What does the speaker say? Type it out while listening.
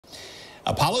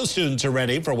Apollo students are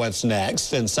ready for what's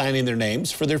next and signing their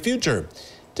names for their future.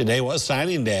 Today was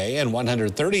signing day, and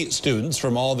 130 students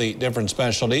from all the different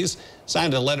specialties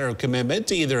signed a letter of commitment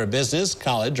to either a business,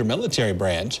 college, or military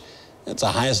branch. That's the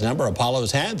highest number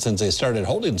Apollo's had since they started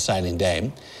holding signing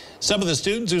day. Some of the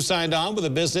students who signed on with a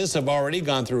business have already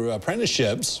gone through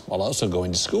apprenticeships while also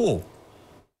going to school.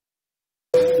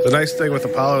 The nice thing with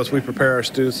Apollo is we prepare our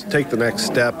students to take the next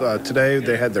step. Today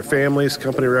they had their families,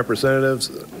 company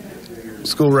representatives,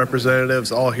 school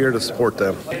representatives all here to support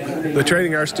them. The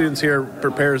training our students here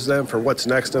prepares them for what's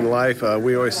next in life.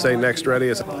 We always say next ready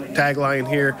is a tagline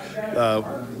here,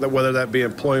 whether that be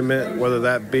employment, whether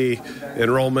that be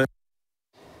enrollment.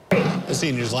 The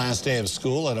seniors' last day of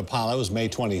school at Apollo is May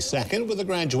 22nd with a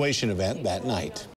graduation event that night.